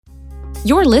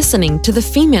You're listening to the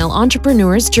Female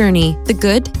Entrepreneur's Journey, the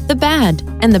good, the bad,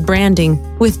 and the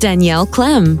branding with Danielle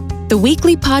Clem, the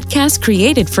weekly podcast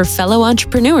created for fellow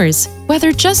entrepreneurs,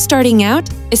 whether just starting out,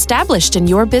 established in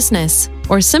your business,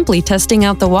 or simply testing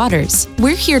out the waters.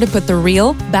 We're here to put the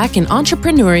real back in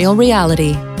entrepreneurial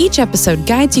reality. Each episode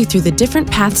guides you through the different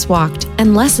paths walked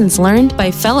and lessons learned by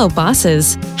fellow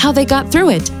bosses, how they got through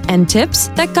it, and tips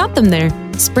that got them there,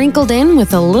 sprinkled in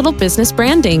with a little business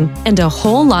branding and a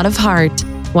whole lot of heart.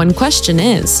 One question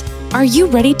is, are you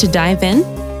ready to dive in?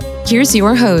 Here's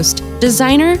your host,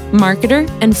 designer, marketer,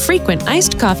 and frequent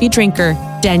iced coffee drinker,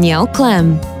 Danielle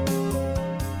Clem.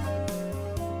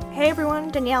 Hey everyone,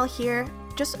 Danielle here.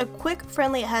 Just a quick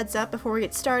friendly heads up before we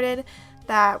get started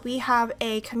that we have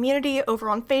a community over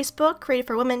on Facebook created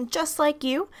for women just like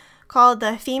you called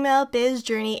the Female Biz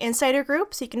Journey Insider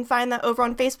Group. So you can find that over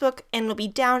on Facebook and it'll be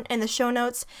down in the show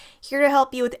notes. Here to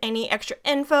help you with any extra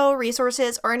info,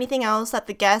 resources, or anything else that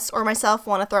the guests or myself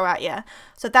want to throw at you.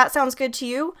 So if that sounds good to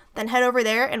you, then head over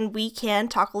there and we can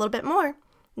talk a little bit more.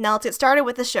 Now let's get started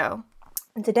with the show.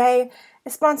 And today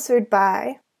is sponsored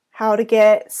by How to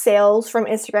Get Sales from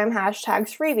Instagram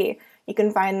Hashtags Freebie. You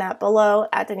can find that below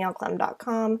at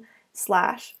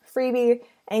danielleclem.com/freebie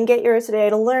and get yours today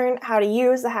to learn how to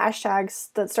use the hashtags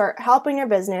that start helping your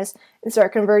business and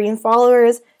start converting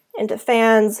followers into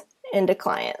fans, into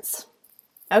clients.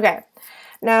 Okay,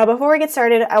 now before we get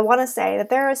started, I want to say that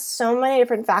there are so many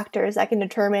different factors that can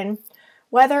determine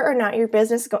whether or not your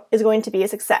business is going to be a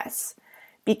success.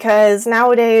 Because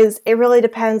nowadays, it really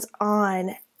depends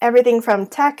on everything from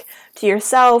tech to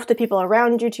yourself, to people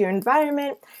around you, to your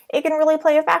environment. It can really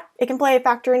play a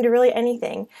factor into really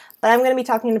anything. But I'm going to be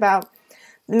talking about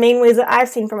the main ways that I've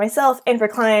seen for myself and for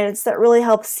clients that really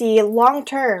help see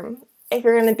long-term if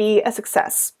you're going to be a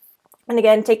success. And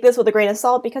again, take this with a grain of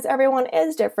salt because everyone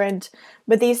is different,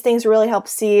 but these things really help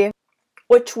see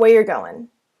which way you're going.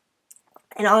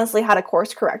 And honestly, how to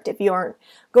course correct if you aren't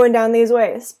going down these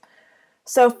ways.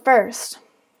 So first,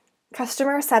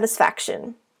 customer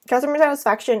satisfaction. Customer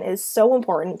satisfaction is so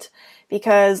important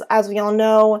because, as we all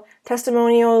know,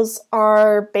 testimonials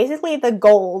are basically the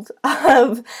gold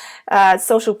of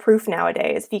social proof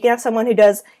nowadays. If you can have someone who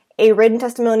does a written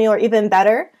testimonial or even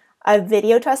better, a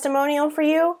video testimonial for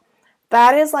you,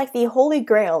 that is like the holy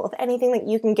grail of anything that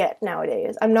you can get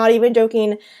nowadays. I'm not even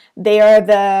joking. They are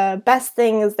the best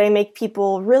things. They make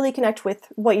people really connect with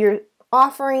what you're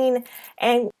offering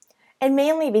and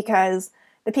mainly because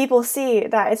the people see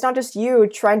that it's not just you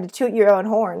trying to toot your own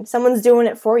horn. Someone's doing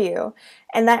it for you.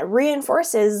 And that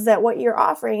reinforces that what you're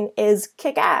offering is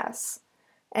kick-ass.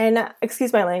 And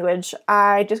excuse my language,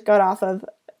 I just got off of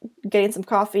getting some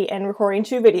coffee and recording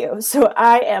 2 videos, so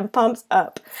I am pumped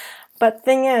up. But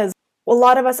thing is, a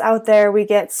lot of us out there, we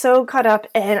get so caught up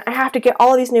in, I have to get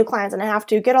all of these new clients and I have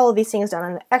to get all of these things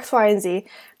done and X, Y, and Z.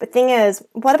 But thing is,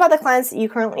 what about the clients that you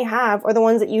currently have or the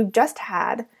ones that you just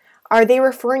had? Are they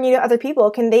referring you to other people?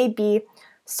 Can they be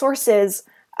sources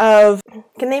of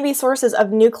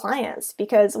new clients?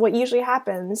 Because what usually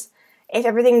happens, if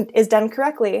everything is done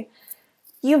correctly,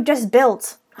 you've just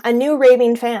built a new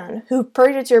raving fan who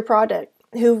purchased your product,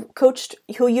 who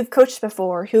you've coached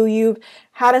before, who you've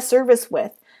had a service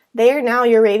with. They are now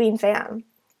your raving fan.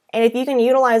 And if you can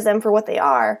utilize them for what they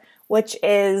are, which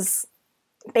is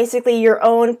basically your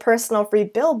own personal free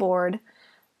billboard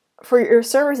for your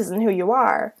services and who you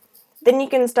are, then you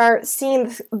can start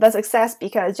seeing the success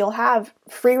because you'll have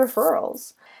free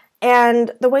referrals.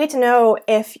 And the way to know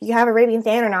if you have a raving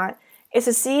fan or not is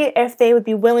to see if they would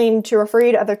be willing to refer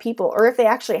you to other people or if they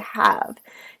actually have.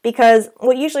 Because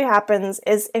what usually happens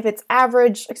is if it's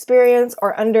average experience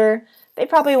or under, they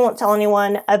probably won't tell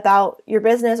anyone about your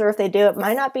business, or if they do, it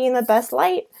might not be in the best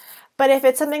light. But if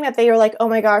it's something that they are like, oh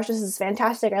my gosh, this is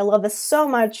fantastic, I love this so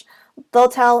much, they'll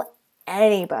tell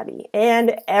anybody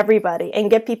and everybody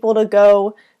and get people to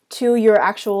go to your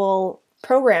actual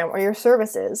program or your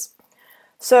services.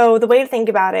 So the way to think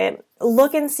about it,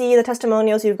 look and see the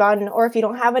testimonials you've gotten, or if you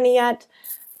don't have any yet,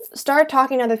 start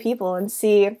talking to other people and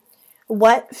see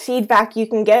what feedback you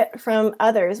can get from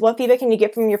others. What feedback can you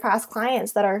get from your past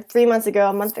clients that are 3 months ago,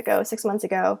 a month ago, 6 months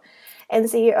ago, and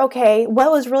see, okay,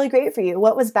 what was really great for you?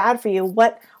 What was bad for you?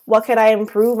 What could I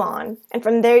improve on? And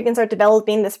from there, you can start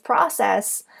developing this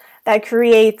process that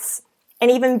creates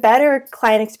an even better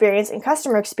client experience and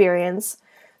customer experience.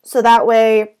 So that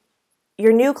way,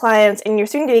 your new clients and your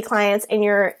soon-to-be clients and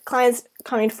your clients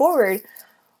coming forward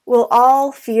will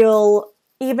all feel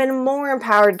even more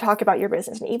empowered to talk about your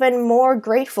business and even more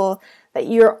grateful that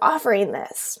you're offering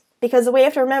this. Because the way you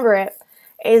have to remember it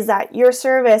is that your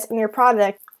service and your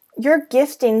product, you're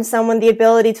gifting someone the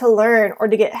ability to learn or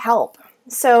to get help.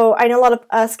 So I know a lot of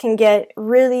us can get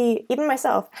really, even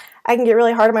myself, I can get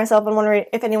really hard on myself and wondering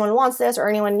if anyone wants this or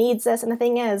anyone needs this. And the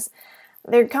thing is,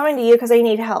 they're coming to you because they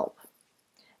need help.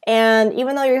 And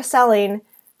even though you're selling,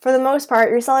 for the most part,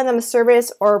 you're selling them a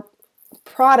service or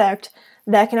product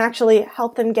that can actually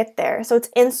help them get there. So it's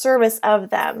in service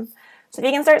of them. So if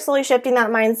you can start slowly shifting that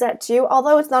mindset too,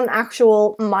 although it's not an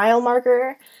actual mile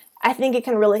marker, I think it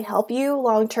can really help you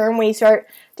long term when you start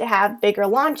to have bigger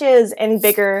launches and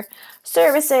bigger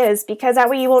services, because that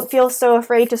way you won't feel so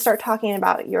afraid to start talking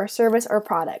about your service or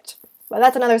product. But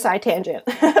that's another side tangent.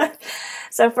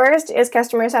 So first is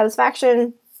customer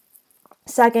satisfaction.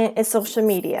 Second is social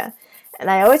media. And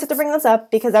I always have to bring this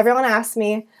up because everyone asks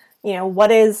me,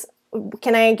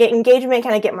 can I get engagement?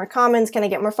 Can I get more comments? Can I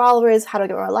get more followers? How do I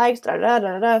get more likes? Da, da,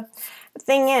 da, da, da. The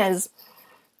thing is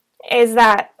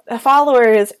that the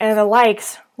followers and the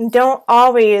likes don't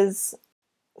always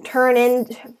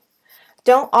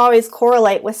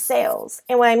correlate with sales.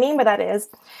 And what I mean by that is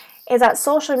that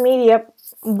social media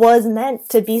was meant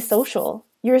to be social.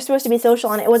 You were supposed to be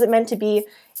social, and it wasn't meant to be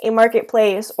a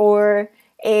marketplace or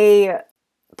a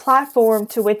platform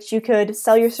to which you could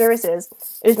sell your services.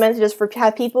 It was meant to just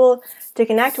have people to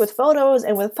connect with photos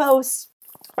and with posts.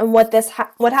 And what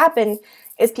happened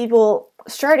is people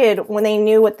started when they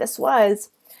knew what this was,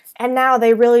 and now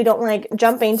they really don't like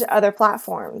jumping to other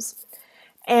platforms.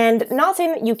 And not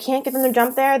saying that you can't get them to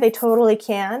jump there, they totally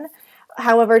can.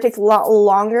 However, it takes a lot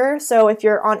longer. So if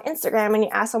you're on Instagram and you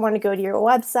ask someone to go to your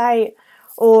website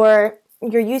or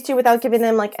your YouTube without giving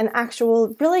them like an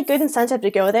actual really good incentive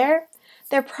to go there,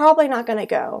 they're probably not going to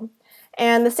go.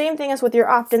 And the same thing is with your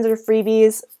opt-ins or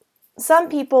freebies. Some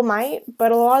people might,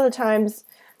 but a lot of the times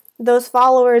those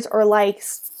followers or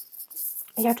likes,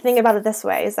 you have to think about it this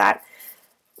way, is that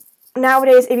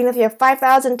nowadays, even if you have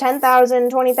 5,000, 10,000,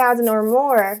 20,000 or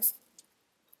more,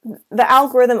 the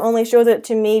algorithm only shows it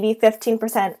to maybe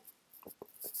 50%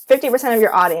 of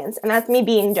your audience, and that's me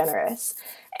being generous.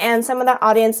 And some of that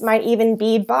audience might even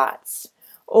be bots,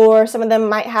 or some of them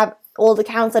might have old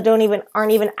accounts that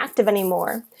aren't even active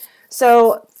anymore.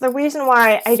 So the reason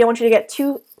why I don't want you to get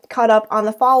too caught up on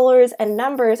the followers and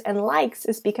numbers and likes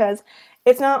is because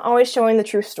it's not always showing the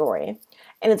true story.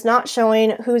 And it's not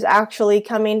showing who's actually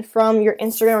coming from your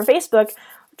Instagram or Facebook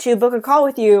to book a call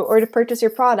with you or to purchase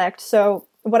your product. So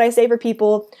what I say for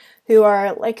people who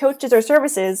are like coaches or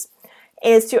services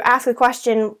is to ask a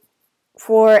question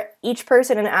for each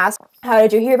person and ask, how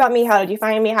did you hear about me? How did you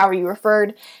find me? How were you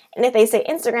referred? And if they say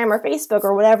Instagram or Facebook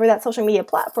or whatever that social media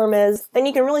platform is, then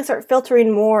you can really start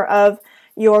filtering more of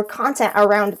your content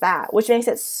around that, which makes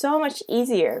it so much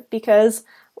easier because,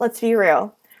 let's be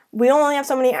real, we only have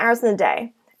so many hours in the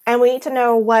day, and we need to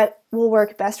know what will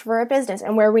work best for our business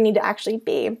and where we need to actually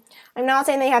be. I'm not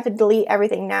saying they have to delete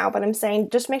everything now, but I'm saying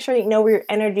just make sure you know where your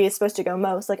energy is supposed to go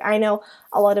most. Like, I know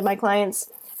a lot of my clients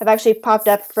have actually popped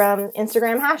up from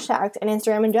Instagram hashtags and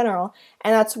Instagram in general,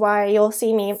 and that's why you'll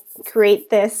see me create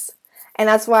this, and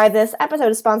that's why this episode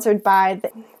is sponsored by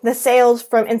the sales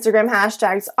from Instagram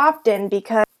hashtags opt-in,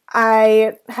 because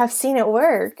I have seen it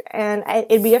work, and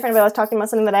it'd be different if I was talking about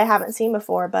something that I haven't seen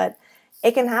before, but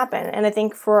it can happen. And I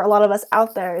think for a lot of us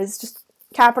out there is just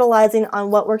capitalizing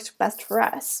on what works best for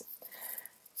us.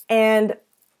 And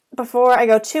before I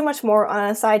go too much more on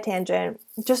a side tangent,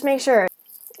 just make sure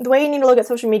the way you need to look at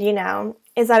social media now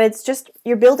is that it's just,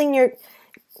 you're building your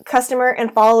customer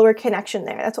and follower connection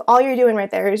there. That's all you're doing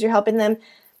right there, is you're helping them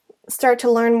start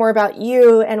to learn more about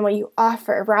you and what you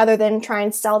offer rather than try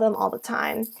and sell them all the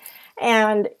time.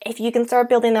 And if you can start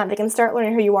building that, they can start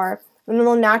learning who you are, and then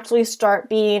they'll naturally start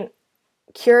being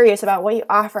curious about what you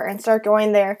offer and start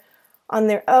going there on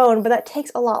their own. But that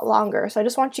takes a lot longer. So I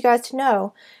just want you guys to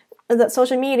know that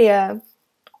social media,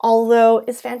 although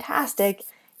it's fantastic,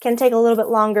 can take a little bit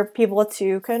longer for people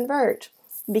to convert,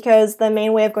 because the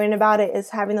main way of going about it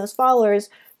is having those followers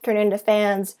turn into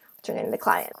fans, turn into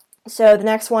clients. So the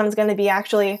next one is going to be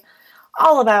actually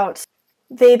all about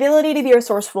the ability to be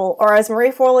resourceful, or as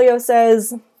Marie Forleo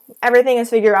says, everything is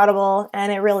figure outable,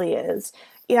 and it really is.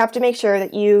 You have to make sure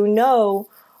that you know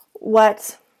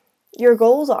what your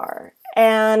goals are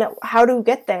and how to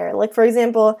get there. Like, for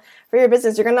example, for your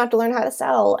business, you're going to have to learn how to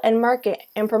sell and market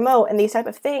and promote and these type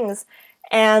of things.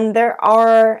 And there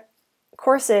are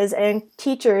courses and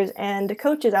teachers and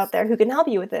coaches out there who can help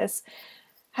you with this.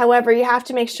 However, you have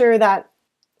to make sure that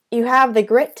you have the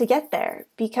grit to get there,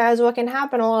 because what can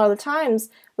happen a lot of the times,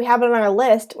 we have it on our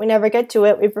list, we never get to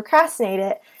it, we procrastinate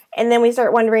it, and then we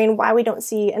start wondering why we don't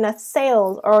see enough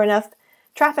sales or enough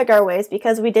traffic our ways,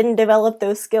 because we didn't develop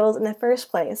those skills in the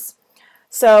first place.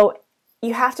 So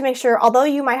you have to make sure, although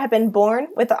you might have been born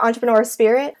with the entrepreneur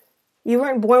spirit, You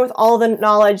weren't born with all the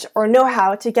knowledge or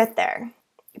know-how to get there,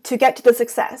 to get to the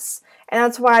success. And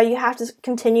that's why you have to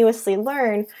continuously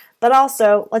learn. But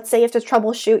also, let's say you have to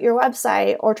troubleshoot your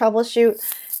website or troubleshoot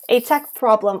a tech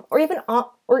problem or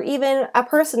even a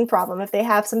person problem if they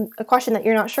have a question that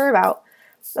you're not sure about.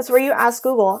 That's where you ask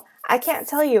Google. I can't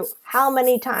tell you how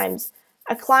many times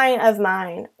a client of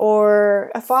mine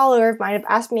or a follower of mine have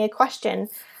asked me a question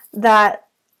that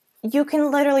you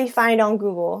can literally find on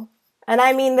Google. And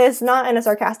I mean this not in a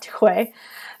sarcastic way,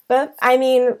 but I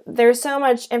mean there's so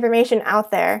much information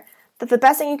out there that the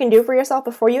best thing you can do for yourself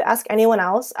before you ask anyone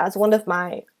else, as one of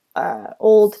my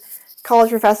old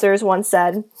college professors once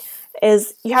said,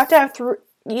 is you have to have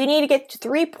you need to get to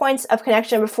 3 points of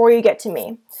connection before you get to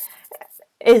me.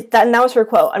 And that was her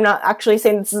quote. I'm not actually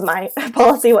saying this is my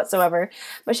policy whatsoever,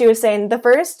 but she was saying the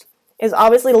first is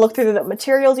obviously to look through the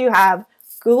materials you have,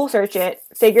 Google search it,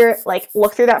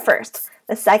 look through that first.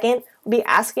 The second would be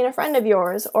asking a friend of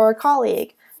yours or a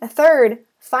colleague. The third,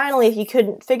 finally, if you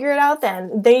couldn't figure it out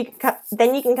then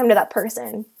you can come to that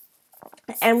person.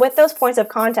 And with those points of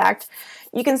contact,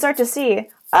 you can start to see,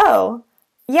 oh,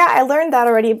 yeah, I learned that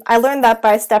already. I learned that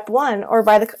by step 1 or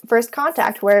by the first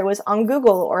contact where it was on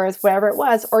Google or whatever it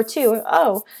was. Or 2,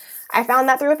 oh, I found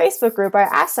that through a Facebook group. I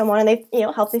asked someone and they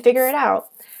helped me figure it out.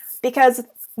 Because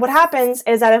what happens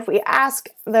is that if we ask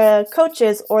the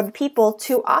coaches or the people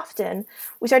too often,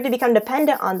 we start to become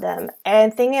dependent on them.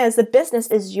 And the thing is, the business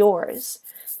is yours.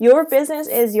 Your business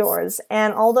is yours.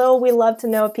 And although we love to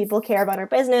know if people care about our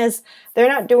business, they're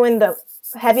not doing the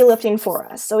heavy lifting for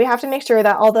us. So we have to make sure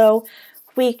that although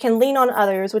we can lean on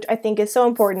others, which I think is so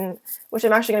important, which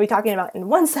I'm actually going to be talking about in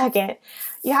 1 second,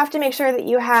 you have to make sure that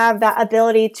you have that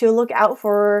ability to look out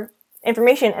for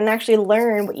information and actually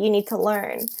learn what you need to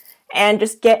learn. And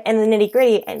just get in the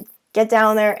nitty-gritty and get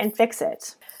down there and fix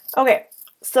it. Okay,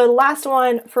 so the last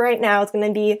one for right now is going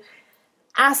to be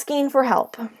asking for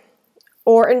help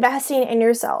or investing in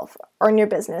yourself or in your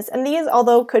business. And these,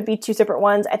 although could be 2 separate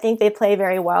ones, I think they play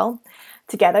very well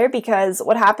together because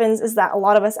what happens is that a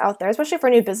lot of us out there, especially for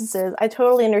new businesses, I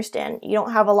totally understand. You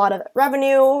don't have a lot of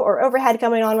revenue or overhead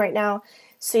coming on right now,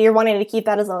 so you're wanting to keep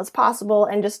that as low as possible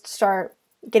and just start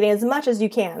getting as much as you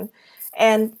can.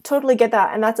 And totally get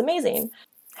that, and that's amazing.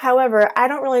 However, I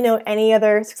don't really know any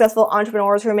other successful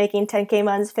entrepreneurs who are making 10K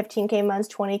months, 15K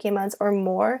months, 20K months, or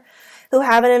more who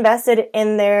haven't invested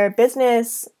in their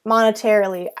business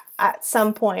monetarily at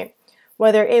some point.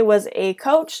 Whether it was a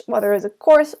coach, whether it was a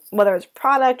course, whether it's a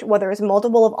product, whether it's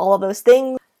multiple of all of those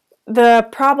things. The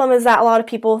problem is that a lot of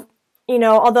people,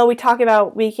 although we talk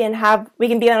about we can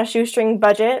be on a shoestring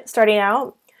budget starting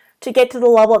out, to get to the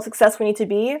level of success we need to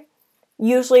be,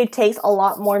 usually takes a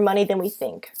lot more money than we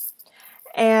think.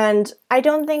 And I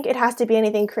don't think it has to be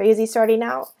anything crazy starting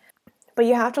out, but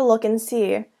you have to look and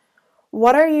see,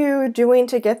 what are you doing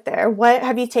to get there? What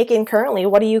have you taken currently?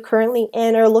 What are you currently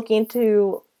in or looking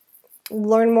to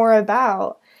learn more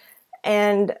about?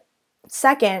 And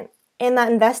second, in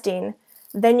that investing,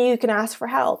 then you can ask for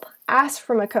help. Ask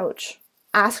from a coach.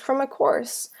 Ask from a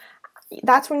course.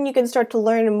 That's when you can start to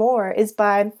learn more, is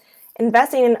by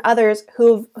investing in others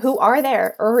who are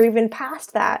there or even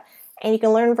past that, and you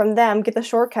can learn from them, get the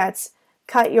shortcuts,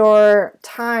 cut your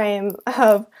time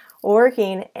of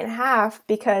working in half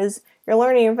because you're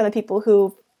learning from the people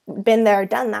who've been there,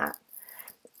 done that.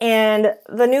 And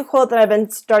the new quote that I've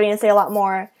been starting to say a lot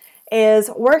more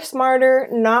is work smarter,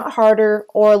 not harder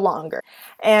or longer.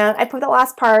 And I put the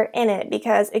last part in it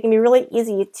because it can be really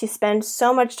easy to spend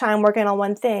so much time working on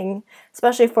one thing,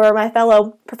 especially for my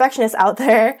fellow perfectionists out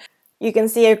there. You can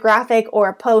see a graphic or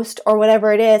a post or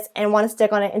whatever it is and want to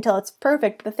stick on it until it's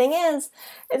perfect. But the thing is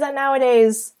that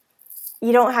nowadays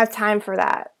you don't have time for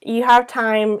that. You have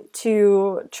time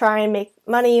to try and make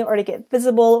money or to get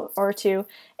visible or to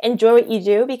enjoy what you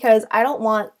do, because I don't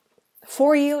want,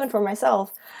 for you and for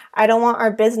myself, I don't want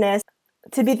our business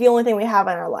to be the only thing we have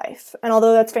in our life. And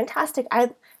although that's fantastic,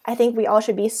 I think we all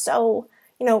should be so,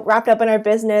 wrapped up in our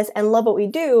business and love what we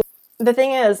do. The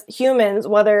thing is, humans,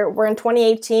 whether we're in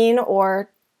 2018 or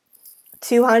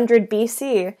 200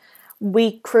 BC,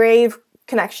 we crave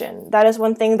connection. That is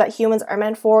one thing that humans are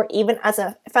meant for. Even as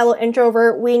a fellow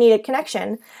introvert, we need a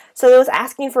connection. So those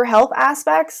asking for help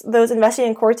aspects, those investing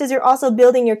in courses, you're also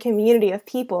building your community of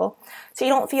people so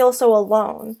you don't feel so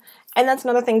alone. And that's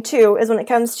another thing too, is when it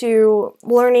comes to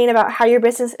learning about how your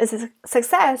business is a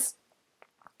success,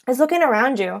 is looking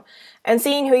around you and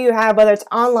seeing who you have, whether it's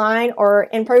online or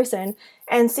in person,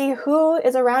 and see who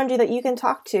is around you that you can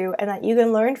talk to and that you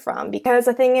can learn from. Because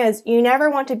the thing is, you never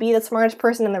want to be the smartest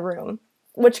person in the room,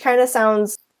 which kind of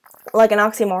sounds like an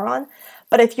oxymoron.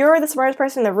 But if you're the smartest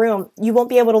person in the room, you won't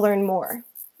be able to learn more.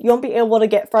 you won't be able to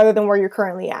get farther than where you're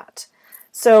currently at.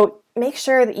 So make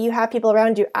sure that you have people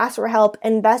around you, ask for help,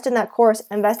 invest in that course,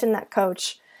 invest in that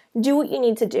coach, do what you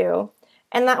need to do.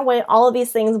 And that way all of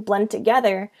these things blend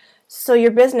together so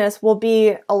your business will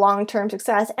be a long-term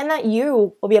success and that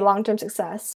you will be a long-term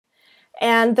success.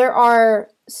 And there are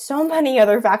so many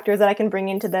other factors that I can bring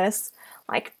into this,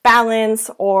 like balance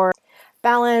or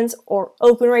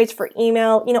open rates for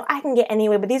email. I can get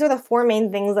anyway, but these are the 4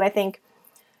 main things that I think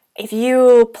if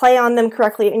you play on them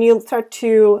correctly and you start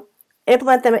to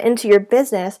implement them into your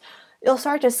business, you'll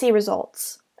start to see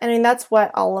results. I mean, that's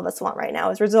what all of us want right now,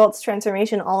 is results,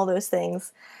 transformation, all of those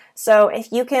things. So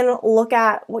if you can look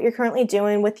at what you're currently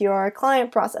doing with your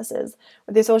client processes,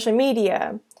 with your social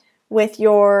media, with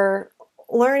your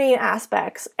learning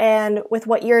aspects, and with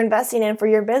what you're investing in for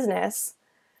your business,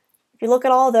 if you look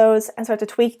at all those and start to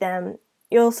tweak them,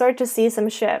 you'll start to see some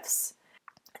shifts.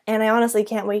 And I honestly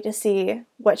can't wait to see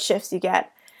what shifts you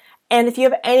get. And if you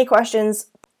have any questions,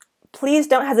 please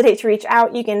don't hesitate to reach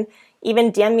out. You can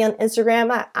even DM me on Instagram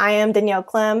at I am Danielle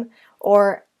Clem,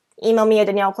 or email me at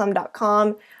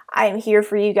danielleclem.com. I am here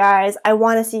for you guys. I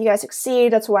want to see you guys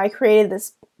succeed. That's why I created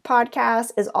this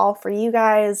podcast, is all for you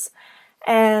guys.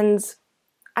 And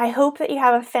I hope that you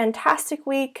have a fantastic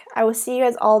week. I will see you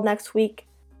guys all next week.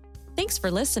 Thanks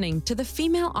for listening to The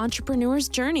Female Entrepreneur's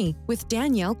Journey with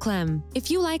Danielle Clem.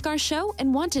 If you like our show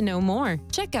and want to know more,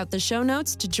 check out the show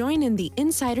notes to join in the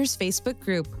Insiders Facebook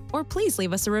group, or please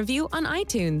leave us a review on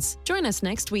iTunes. Join us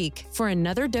next week for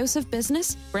another dose of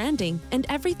business, branding, and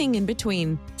everything in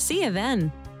between. See you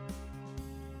then.